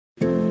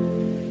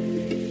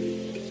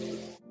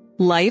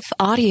Life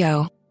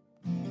Audio.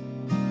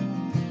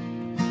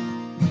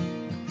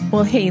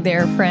 Well, hey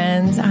there,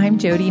 friends. I'm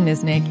Jody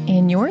Nisnik,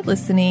 and you're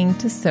listening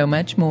to So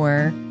Much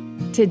More.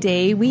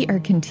 Today, we are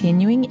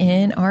continuing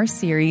in our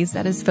series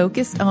that is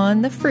focused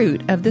on the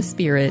fruit of the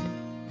Spirit.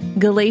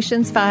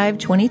 Galatians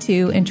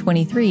 5:22 and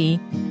 23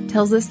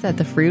 tells us that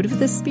the fruit of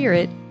the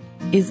Spirit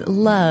is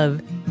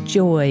love,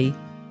 joy,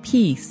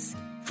 peace,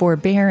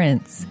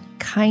 forbearance,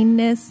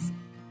 kindness,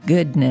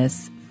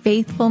 goodness,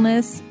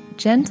 faithfulness,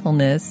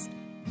 gentleness,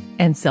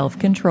 and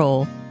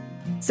self-control.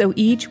 So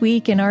each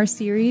week in our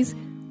series,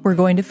 we're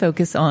going to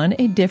focus on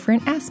a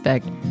different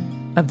aspect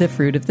of the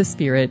fruit of the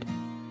Spirit.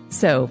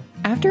 So,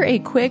 after a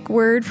quick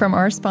word from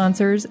our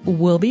sponsors,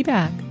 we'll be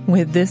back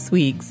with this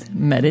week's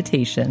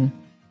meditation.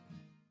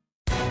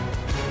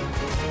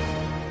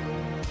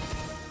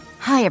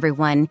 Hi,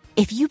 everyone.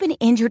 If you've been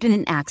injured in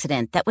an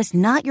accident that was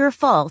not your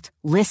fault,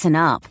 listen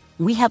up.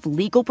 We have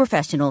legal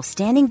professionals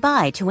standing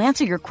by to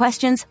answer your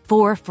questions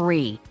for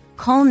free.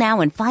 Call now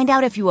and find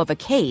out if you have a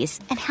case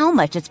and how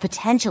much it's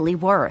potentially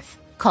worth.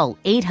 Call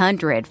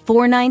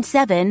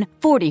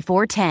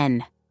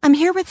 800-497-4410. I'm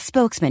here with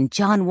spokesman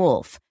John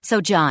Wolf.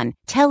 So, John,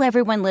 tell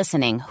everyone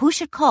listening who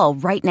should call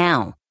right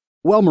now.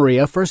 Well,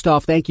 Maria, first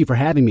off, thank you for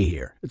having me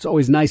here. It's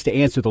always nice to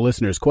answer the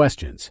listeners'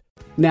 questions.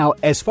 Now,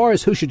 as far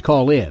as who should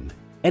call in,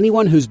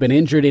 anyone who's been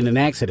injured in an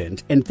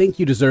accident and think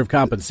you deserve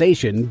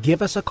compensation,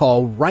 give us a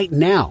call right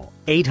now.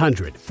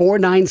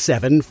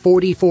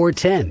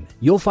 800-497-4410.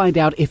 You'll find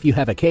out if you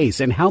have a case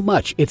and how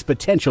much it's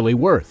potentially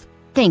worth.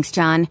 Thanks,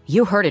 John.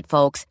 You heard it,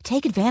 folks.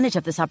 Take advantage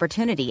of this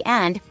opportunity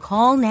and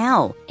call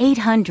now.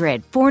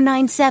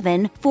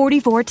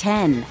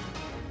 800-497-4410.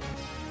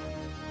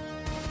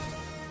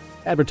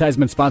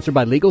 Advertisement sponsored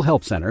by Legal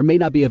Help Center. May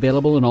not be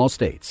available in all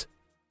states.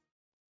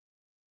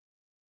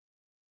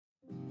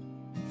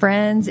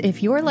 Friends,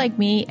 if you're like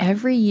me,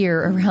 every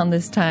year around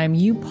this time,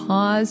 you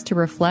pause to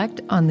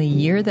reflect on the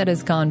year that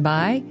has gone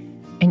by,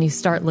 and you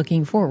start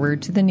looking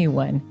forward to the new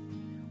one.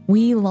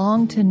 We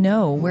long to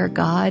know where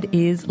God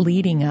is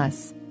leading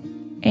us,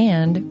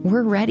 and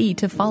we're ready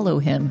to follow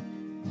Him.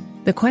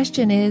 The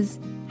question is,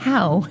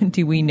 how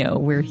do we know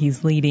where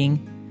He's leading?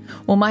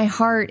 Well, my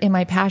heart and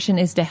my passion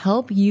is to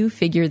help you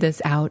figure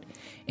this out,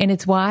 and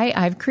it's why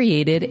I've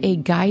created a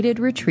guided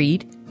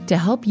retreat to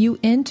help you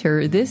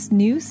enter this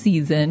new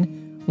season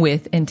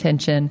with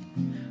intention.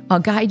 I'll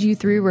guide you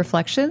through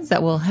reflections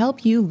that will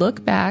help you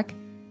look back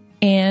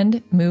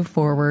and move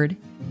forward,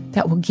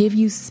 that will give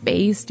you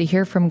space to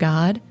hear from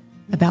God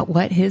about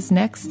what His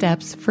next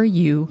steps for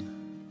you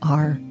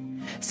are.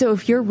 So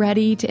if you're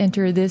ready to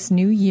enter this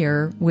new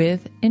year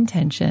with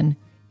intention,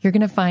 you're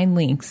going to find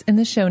links in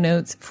the show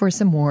notes for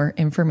some more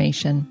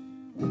information.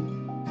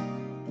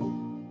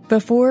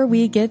 Before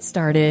we get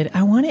started,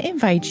 I want to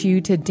invite you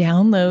to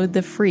download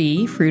the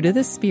free Fruit of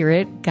the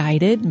Spirit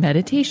guided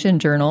meditation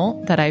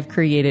journal that I've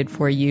created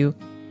for you.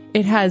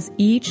 It has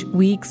each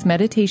week's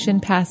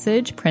meditation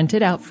passage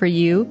printed out for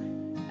you,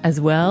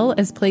 as well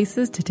as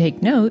places to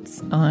take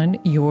notes on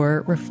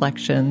your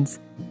reflections.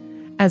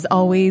 As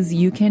always,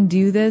 you can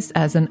do this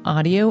as an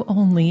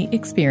audio-only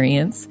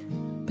experience,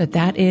 but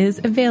that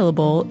is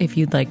available if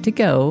you'd like to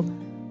go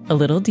a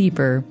little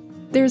deeper.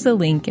 There's a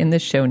link in the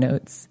show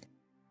notes.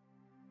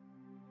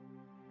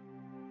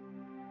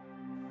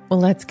 Well,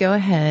 let's go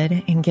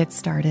ahead and get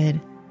started.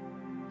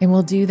 And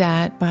we'll do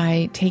that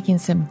by taking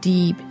some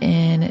deep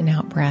in and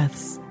out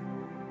breaths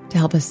to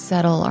help us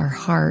settle our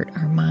heart,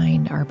 our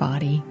mind, our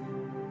body,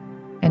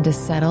 and to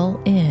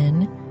settle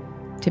in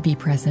to be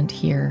present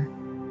here.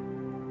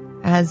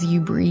 As you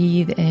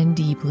breathe in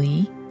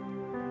deeply,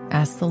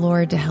 ask the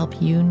Lord to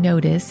help you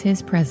notice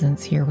His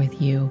presence here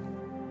with you.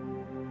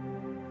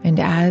 And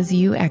as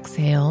you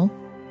exhale,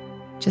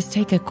 just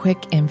take a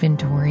quick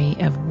inventory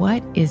of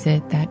what is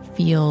it that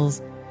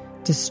feels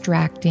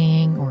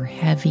distracting or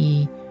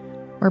heavy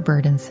or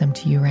burdensome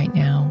to you right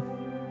now,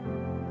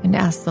 and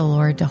ask the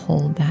Lord to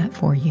hold that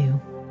for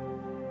you.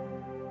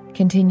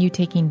 Continue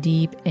taking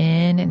deep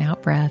in and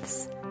out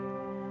breaths,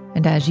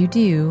 and as you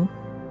do,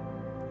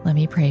 let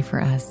me pray for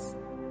us.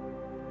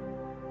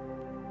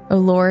 O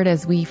Lord,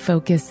 as we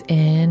focus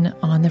in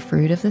on the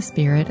fruit of the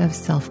Spirit of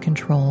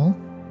self-control,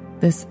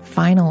 this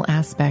final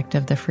aspect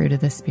of the fruit of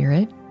the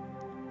Spirit,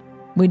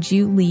 would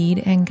you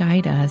lead and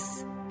guide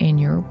us in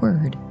your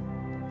word?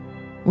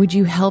 Would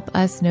you help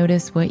us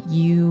notice what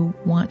you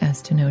want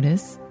us to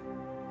notice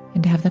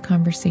and to have the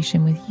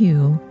conversation with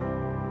you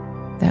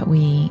that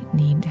we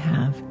need to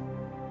have?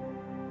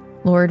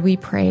 Lord, we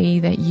pray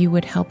that you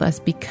would help us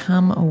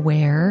become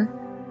aware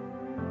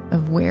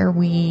of where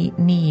we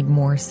need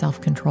more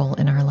self-control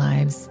in our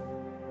lives,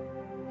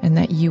 and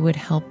that you would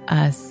help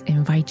us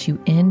invite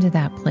you into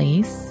that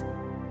place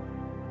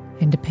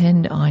and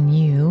depend on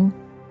you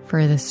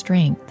for the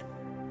strength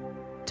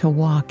to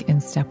walk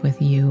in step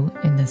with you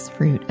in this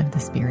fruit of the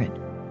Spirit.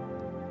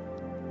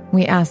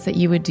 We ask that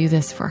you would do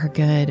this for our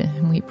good,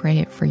 and we pray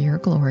it for your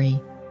glory.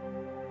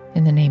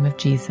 In the name of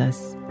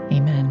Jesus,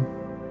 amen.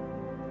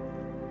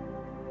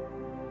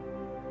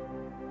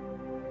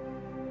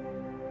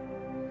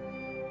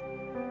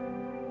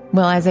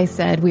 Well, as I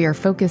said, we are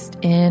focused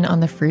in on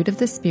the fruit of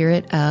the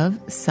Spirit of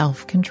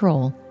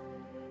self-control.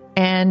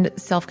 And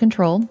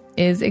self-control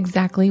is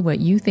exactly what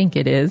you think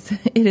it is.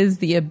 It is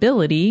the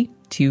ability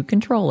to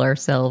control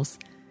ourselves.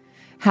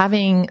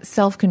 Having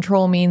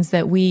self-control means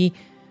that we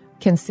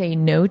can say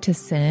no to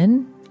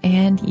sin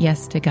and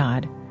yes to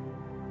God.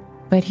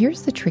 But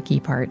here's the tricky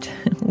part.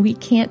 We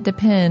can't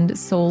depend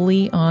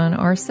solely on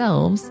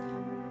ourselves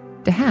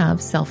to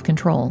have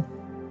self-control.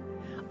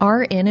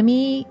 Our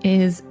enemy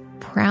is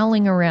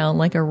prowling around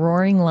like a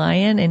roaring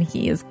lion, and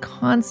he is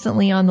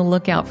constantly on the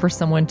lookout for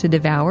someone to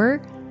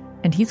devour,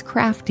 and he's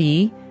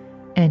crafty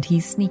and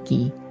he's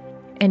sneaky.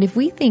 And if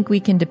we think we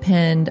can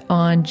depend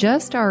on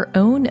just our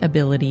own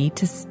ability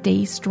to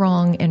stay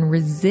strong and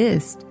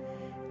resist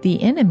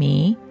the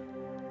enemy,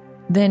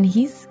 then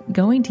he's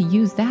going to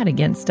use that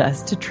against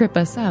us to trip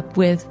us up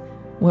with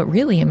what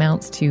really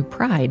amounts to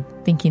pride,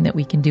 thinking that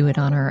we can do it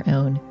on our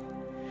own.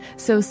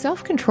 So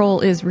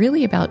self-control is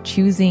really about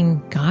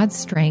choosing God's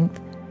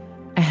strength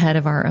ahead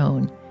of our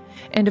own.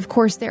 And of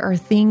course, there are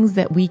things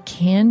that we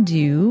can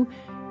do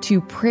to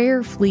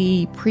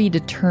prayerfully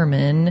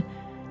predetermine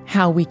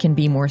how we can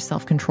be more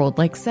self-controlled,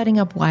 like setting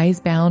up wise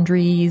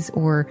boundaries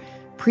or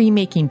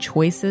pre-making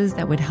choices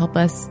that would help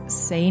us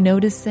say no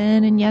to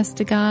sin and yes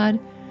to God,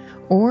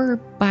 or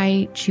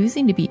by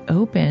choosing to be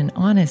open,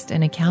 honest,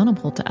 and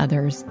accountable to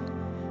others,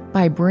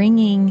 by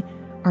bringing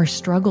our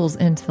struggles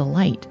into the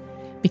light.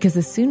 Because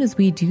as soon as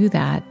we do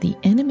that, the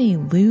enemy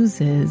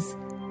loses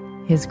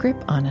his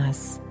grip on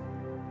us.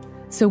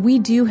 So we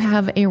do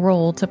have a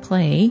role to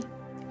play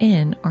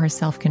in our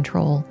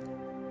self-control,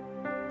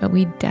 but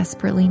we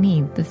desperately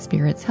need the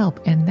Spirit's help,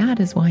 and that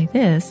is why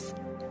this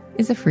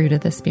is a fruit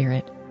of the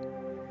Spirit.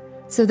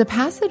 So the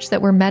passage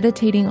that we're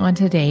meditating on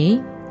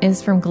today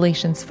is from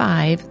Galatians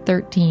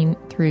 5:13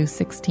 through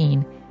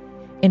 16,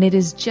 and it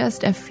is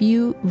just a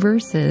few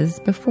verses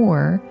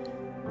before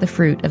the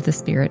fruit of the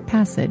Spirit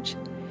passage.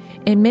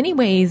 In many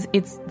ways,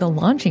 it's the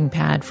launching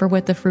pad for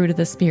what the fruit of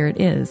the Spirit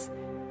is.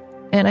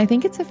 And I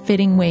think it's a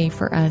fitting way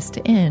for us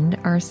to end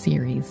our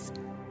series.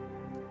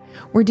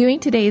 We're doing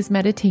today's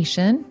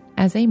meditation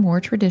as a more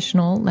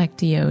traditional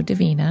Lectio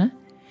Divina.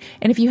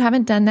 And if you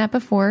haven't done that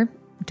before,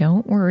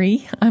 don't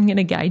worry. I'm going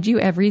to guide you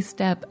every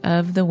step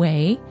of the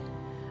way.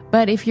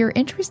 But if you're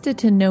interested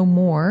to know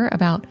more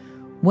about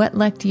what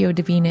Lectio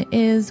Divina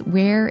is,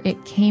 where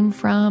it came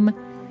from,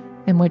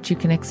 and what you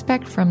can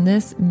expect from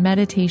this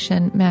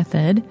meditation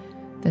method,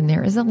 then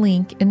there is a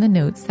link in the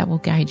notes that will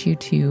guide you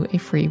to a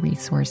free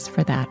resource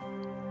for that.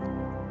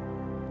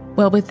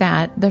 Well, with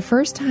that, the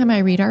first time I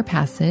read our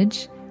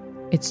passage,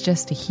 it's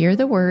just to hear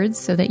the words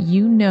so that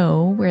you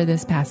know where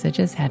this passage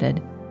is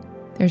headed.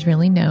 There's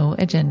really no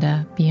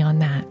agenda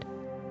beyond that.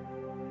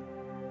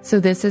 So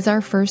this is our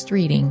first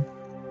reading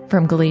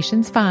from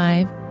Galatians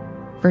 5,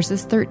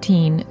 verses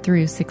 13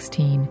 through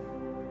 16.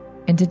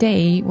 And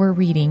today we're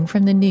reading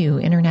from the New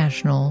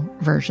International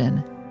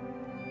Version.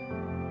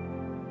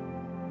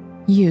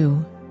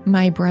 You,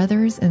 my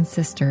brothers and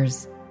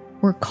sisters,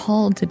 were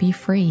called to be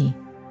free.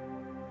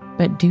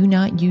 But do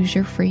not use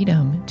your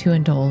freedom to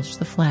indulge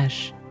the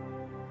flesh.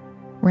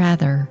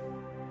 Rather,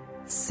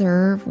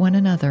 serve one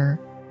another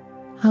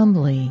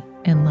humbly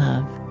in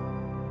love.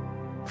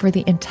 For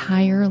the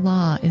entire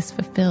law is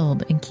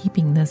fulfilled in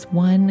keeping this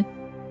one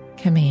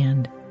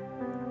command: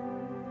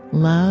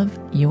 love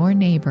your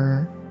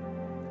neighbor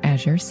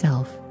as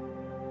yourself.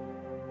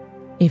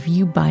 If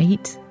you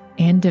bite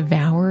and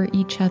devour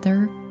each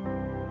other,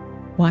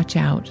 watch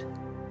out,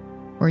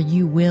 or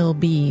you will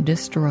be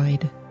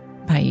destroyed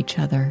by each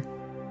other.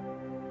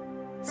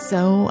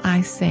 So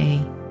I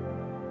say,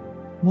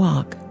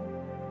 walk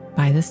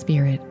by the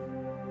Spirit,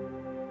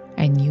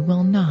 and you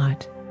will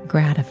not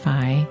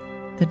gratify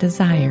the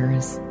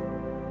desires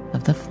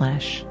of the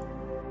flesh.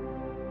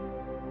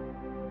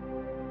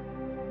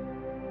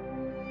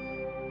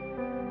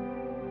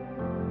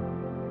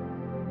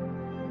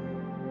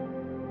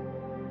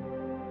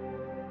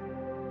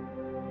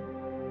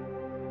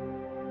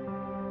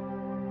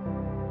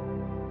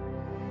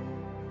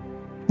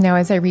 Now,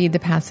 as I read the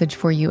passage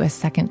for you a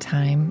second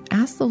time,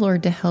 ask the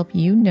Lord to help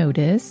you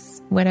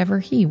notice whatever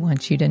He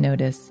wants you to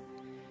notice.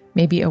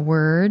 Maybe a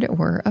word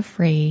or a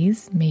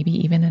phrase, maybe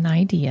even an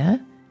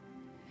idea.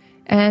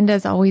 And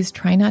as always,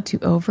 try not to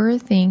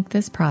overthink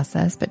this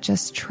process, but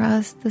just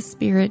trust the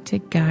Spirit to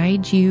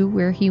guide you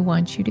where He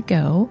wants you to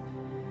go.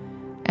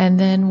 And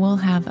then we'll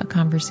have a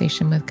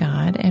conversation with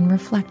God and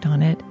reflect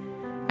on it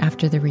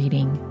after the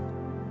reading.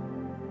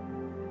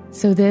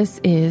 So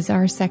this is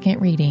our second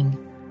reading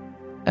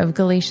of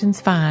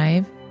Galatians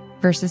 5,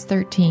 verses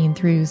 13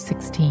 through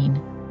 16.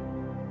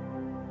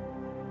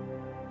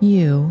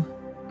 You,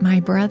 my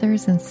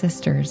brothers and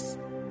sisters,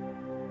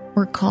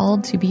 were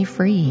called to be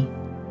free,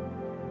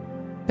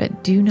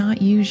 but do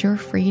not use your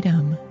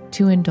freedom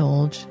to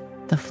indulge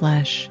the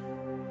flesh.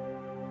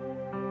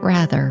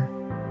 Rather,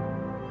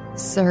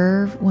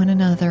 serve one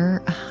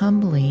another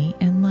humbly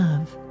in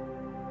love.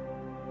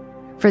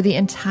 For the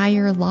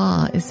entire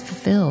law is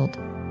fulfilled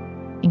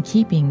in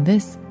keeping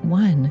this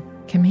one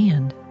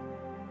command: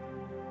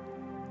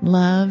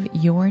 Love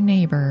your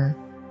neighbor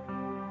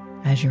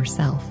as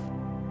yourself.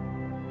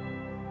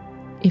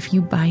 If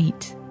you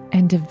bite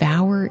and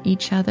devour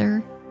each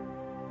other,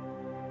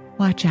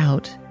 watch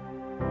out,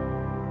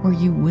 or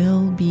you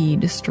will be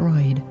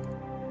destroyed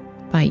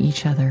by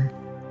each other.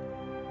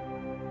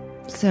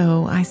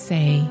 So I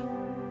say,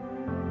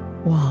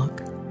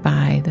 walk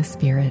by the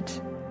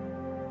Spirit,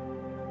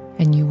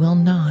 and you will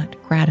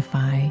not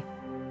gratify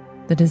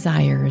the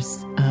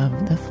desires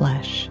of the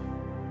flesh.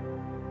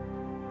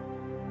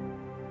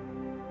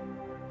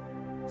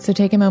 So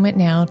take a moment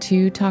now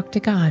to talk to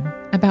God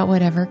about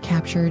whatever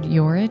captured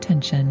your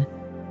attention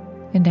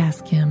and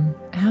ask Him,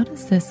 how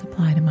does this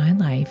apply to my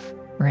life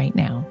right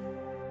now?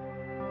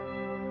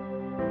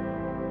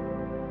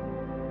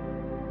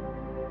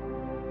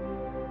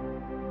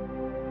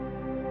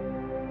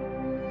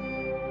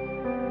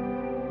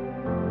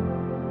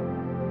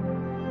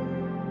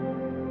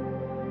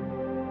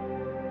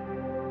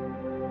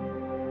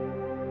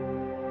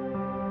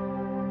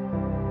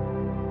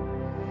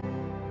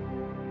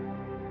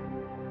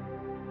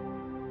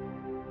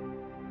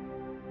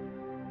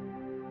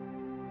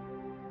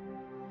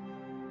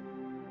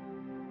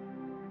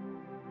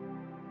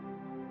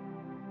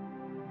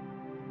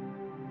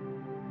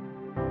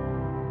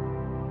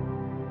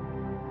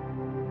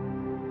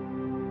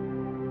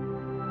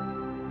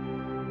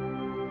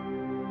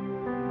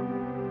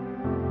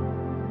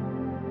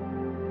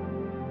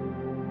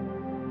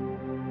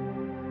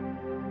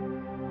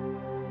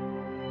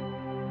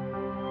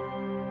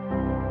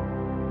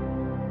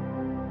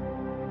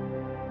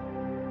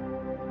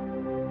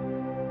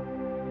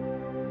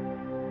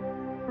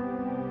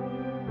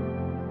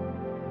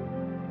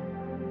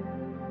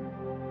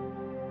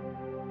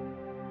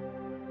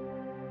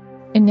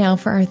 And now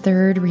for our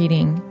third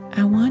reading,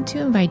 I want to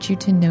invite you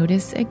to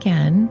notice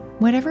again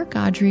whatever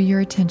God drew your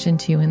attention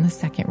to in the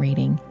second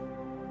reading.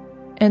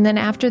 And then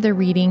after the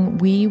reading,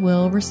 we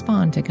will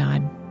respond to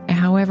God,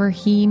 however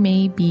He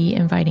may be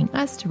inviting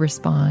us to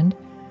respond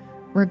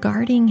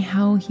regarding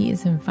how He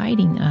is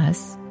inviting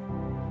us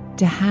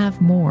to have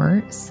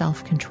more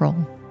self-control.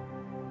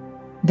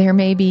 There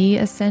may be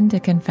a sin to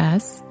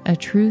confess, a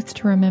truth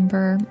to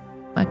remember,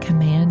 a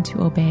command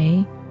to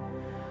obey,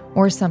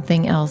 or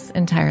something else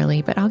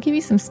entirely, but I'll give you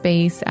some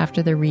space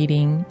after the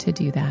reading to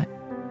do that.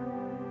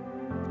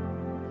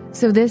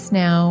 So this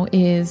now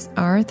is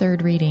our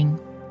third reading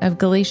of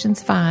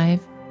Galatians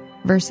 5,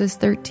 verses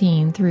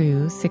 13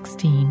 through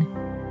 16.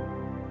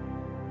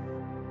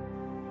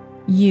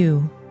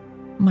 You,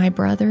 my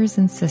brothers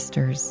and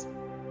sisters,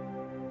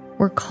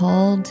 were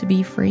called to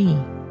be free,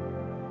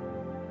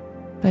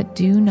 but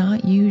do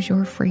not use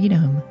your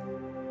freedom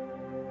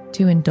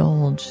to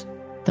indulge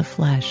the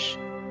flesh.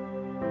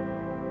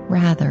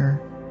 Rather,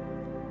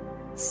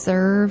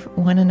 serve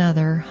one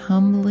another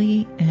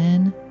humbly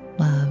in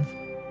love.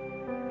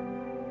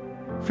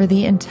 For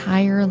the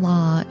entire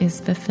law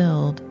is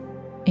fulfilled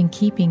in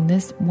keeping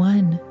this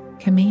one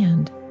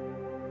command: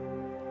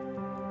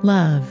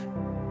 love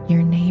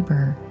your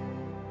neighbor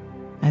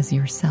as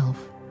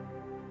yourself.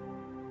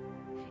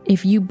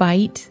 If you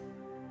bite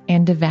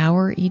and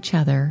devour each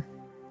other,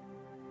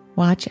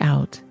 watch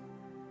out,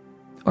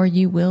 or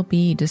you will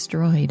be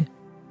destroyed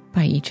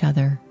by each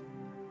other.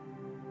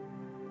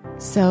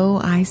 So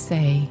I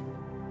say,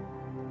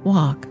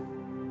 walk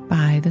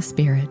by the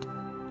Spirit,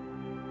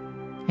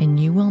 and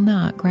you will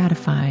not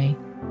gratify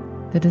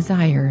the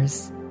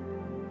desires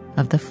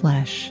of the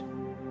flesh.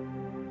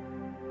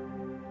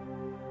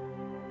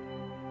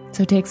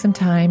 So take some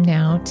time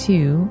now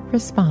to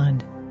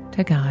respond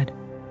to God.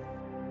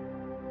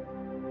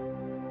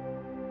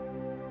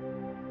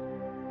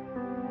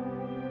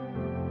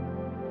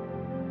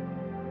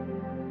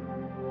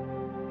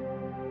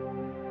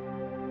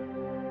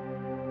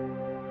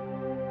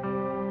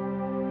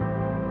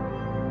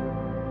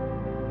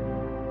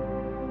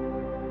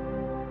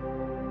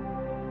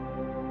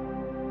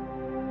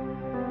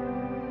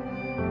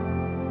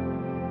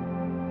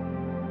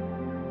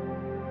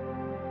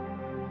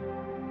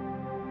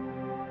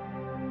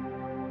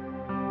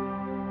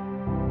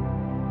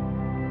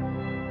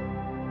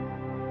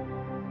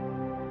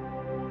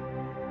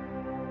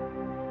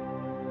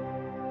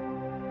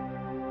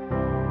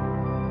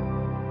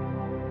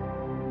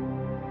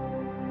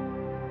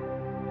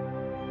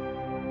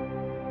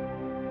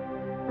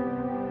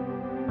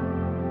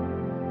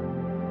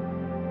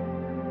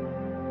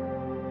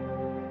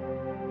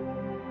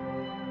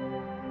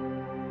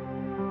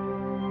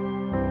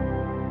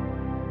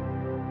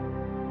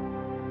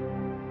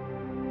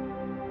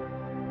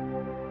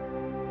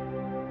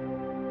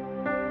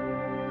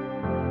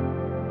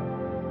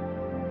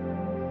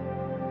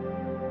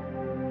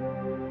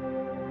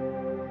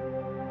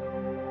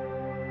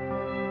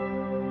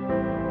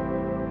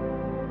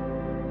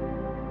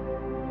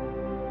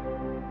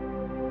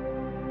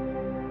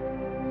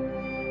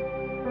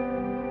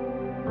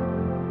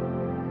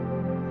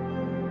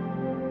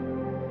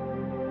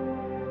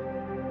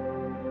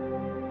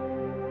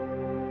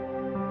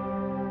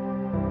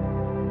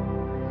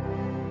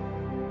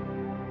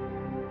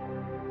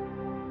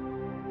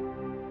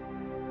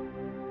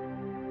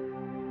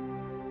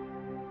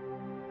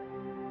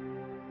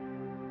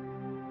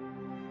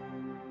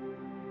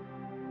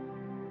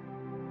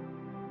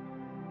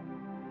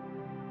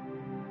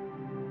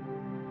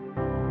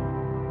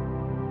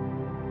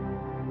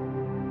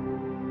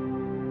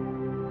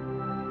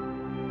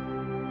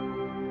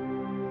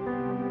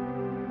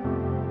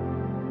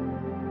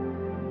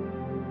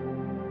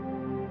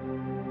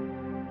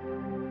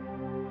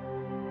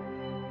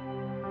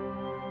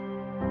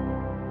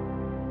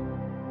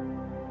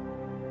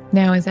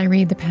 Now, as I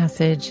read the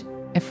passage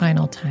a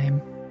final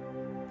time,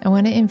 I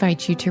want to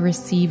invite you to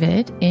receive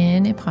it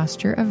in a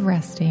posture of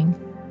resting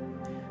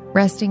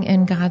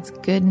in God's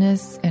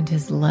goodness and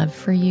His love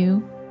for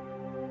you,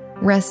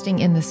 resting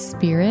in the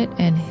Spirit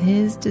and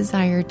His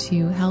desire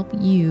to help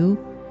you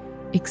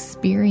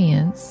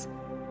experience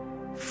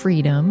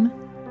freedom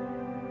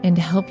and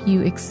help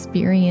you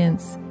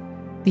experience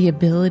the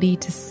ability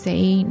to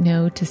say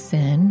no to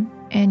sin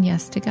and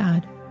yes to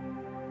God.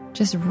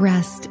 Just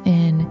rest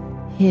in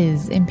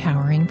His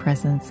empowering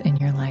presence in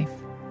your life.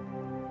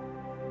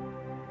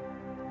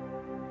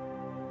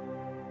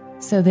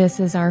 So this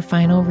is our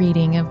final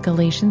reading of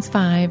Galatians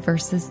 5,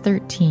 verses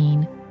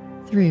 13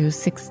 through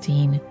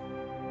 16.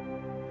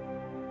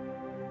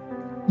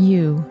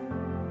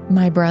 You,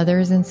 my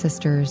brothers and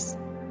sisters,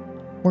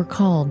 were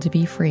called to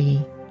be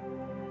free.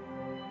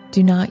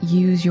 Do not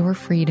use your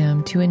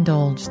freedom to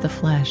indulge the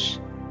flesh.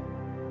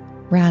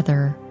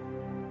 Rather,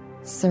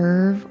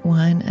 serve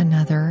one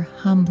another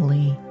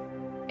humbly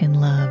in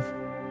love.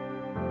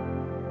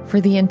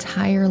 For the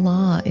entire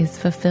law is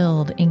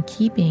fulfilled in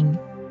keeping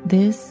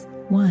this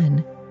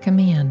one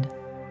command: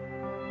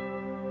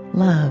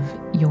 love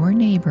your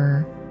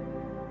neighbor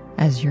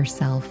as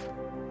yourself.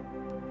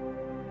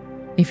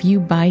 If you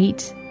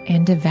bite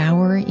and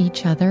devour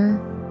each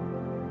other,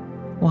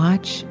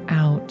 watch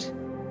out,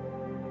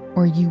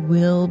 or you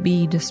will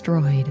be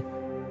destroyed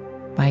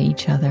by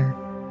each other.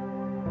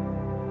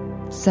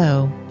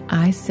 So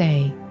I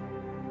say,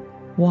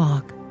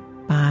 walk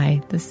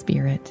by the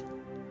Spirit,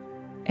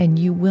 and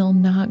you will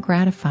not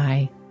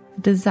gratify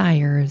the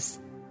desires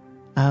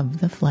of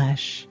the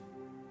flesh.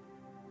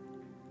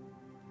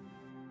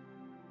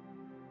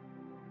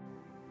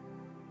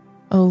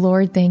 Oh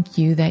Lord, thank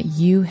you that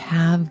you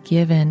have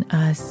given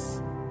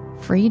us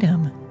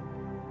freedom.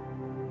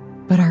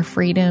 But our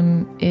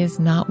freedom is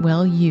not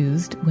well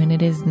used when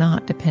it is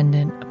not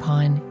dependent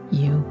upon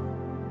you.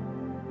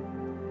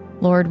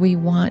 Lord, we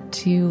want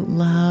to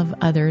love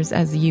others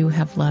as you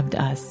have loved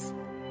us.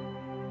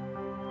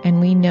 And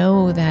we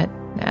know that,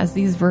 as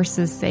these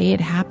verses say,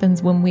 it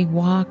happens when we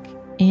walk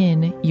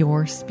in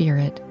your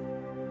Spirit.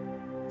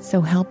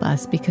 So help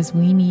us, because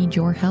we need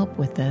your help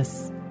with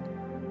this.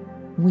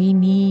 We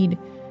need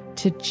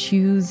to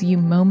choose you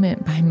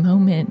moment by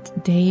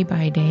moment, day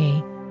by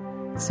day,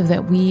 so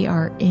that we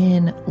are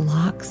in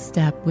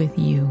lockstep with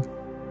you,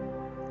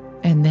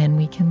 and then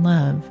we can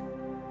love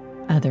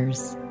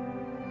others.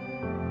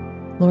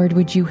 Lord,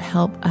 would you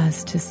help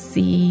us to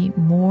see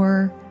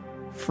more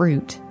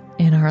fruit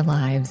in our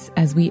lives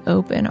as we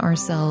open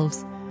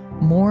ourselves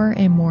more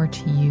and more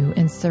to you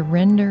and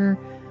surrender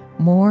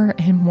more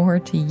and more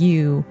to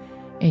you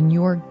and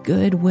your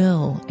good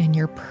will and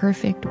your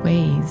perfect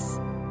ways.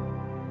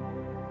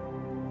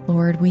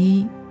 Lord,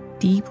 we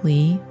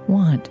deeply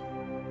want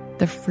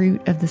the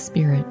fruit of the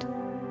Spirit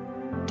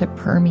to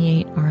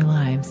permeate our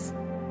lives.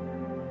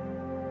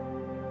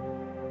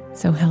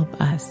 So help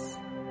us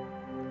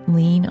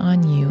lean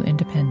on you in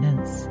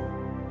dependence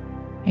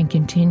and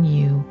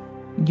continue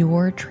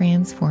your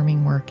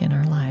transforming work in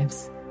our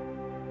lives.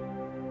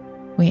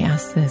 We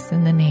ask this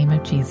in the name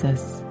of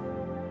Jesus.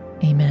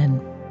 Amen.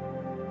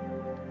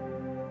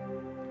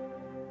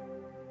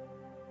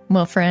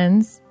 Well,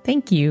 friends,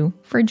 thank you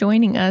for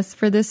joining us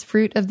for this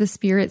Fruit of the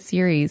Spirit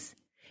series.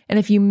 And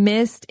if you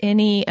missed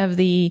any of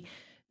the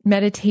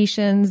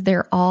meditations,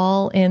 they're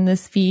all in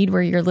this feed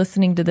where you're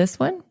listening to this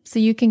one, so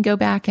you can go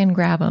back and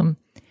grab them.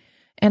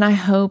 And I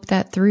hope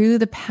that through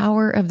the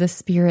power of the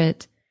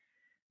Spirit,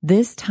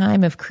 this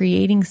time of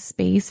creating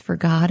space for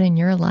God in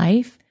your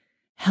life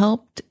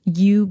helped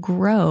you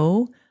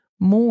grow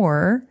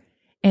more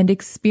and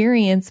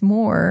experience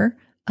more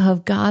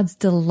of God's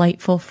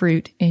delightful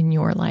fruit in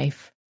your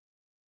life.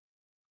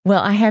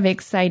 Well, I have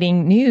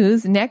exciting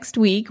news. Next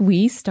week,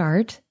 we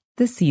start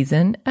the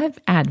season of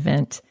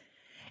Advent.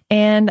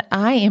 And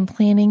I am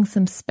planning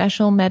some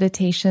special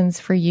meditations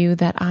for you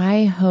that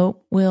I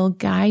hope will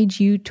guide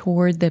you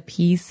toward the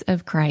peace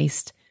of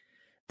Christ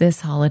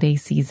this holiday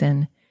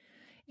season.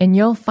 And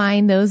you'll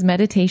find those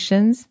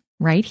meditations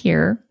right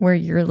here where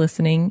you're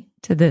listening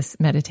to this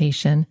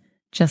meditation,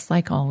 just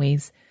like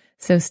always.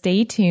 So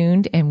stay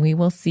tuned and we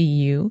will see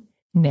you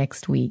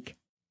next week.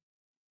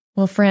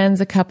 Well, friends,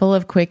 a couple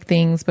of quick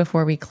things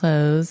before we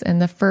close.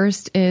 And the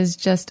first is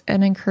just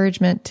an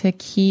encouragement to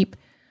keep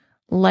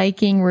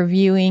liking,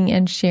 reviewing,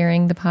 and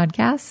sharing the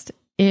podcast.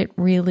 It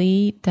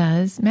really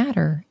does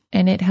matter,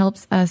 and it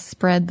helps us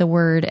spread the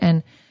word.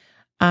 And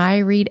I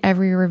read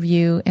every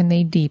review, and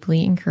they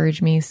deeply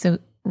encourage me. So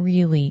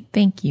really,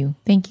 thank you.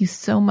 Thank you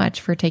so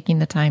much for taking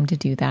the time to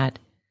do that.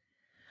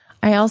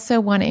 I also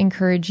want to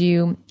encourage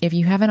you, if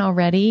you haven't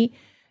already,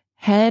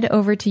 head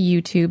over to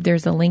YouTube.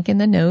 There's a link in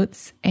the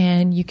notes,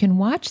 and you can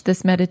watch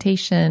this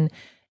meditation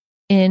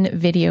in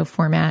video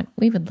format.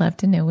 We would love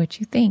to know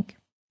what you think.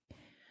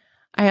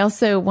 I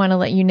also want to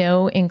let you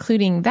know,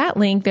 including that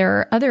link, there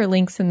are other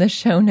links in the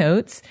show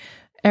notes,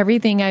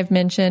 everything I've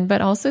mentioned,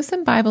 but also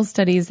some Bible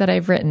studies that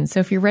I've written. So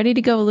if you're ready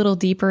to go a little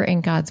deeper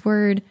in God's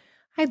Word,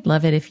 I'd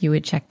love it if you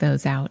would check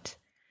those out.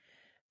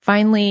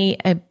 Finally,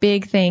 a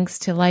big thanks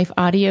to Life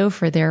Audio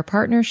for their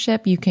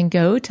partnership. You can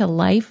go to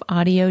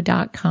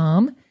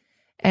lifeaudio.com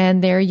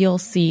and there you'll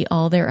see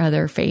all their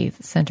other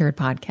faith-centered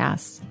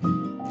podcasts.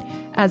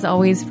 As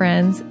always,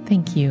 friends,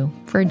 thank you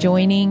for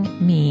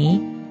joining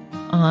me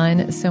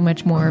on So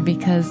Much More,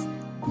 because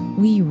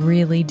we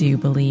really do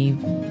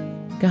believe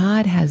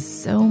God has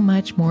so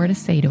much more to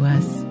say to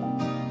us,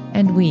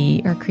 and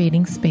we are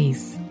creating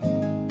space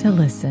to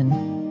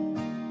listen.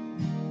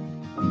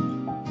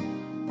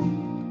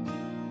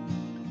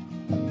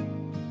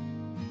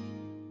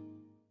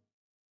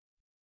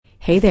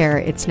 Hey there,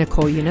 it's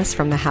Nicole Eunice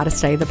from the How to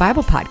Study the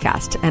Bible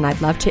podcast, and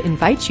I'd love to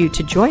invite you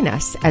to join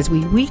us as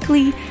we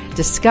weekly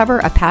discover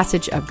a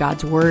passage of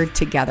God's Word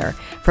together.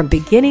 From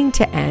beginning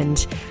to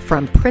end,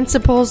 from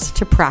principles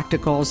to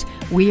practicals,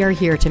 we are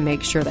here to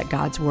make sure that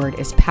God's Word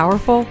is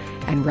powerful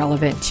and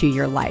relevant to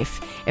your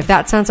life. If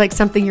that sounds like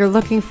something you're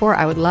looking for,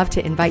 I would love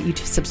to invite you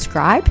to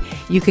subscribe.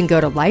 You can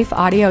go to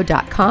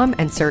lifeaudio.com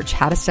and search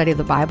How to Study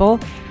the Bible,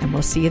 and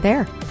we'll see you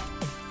there.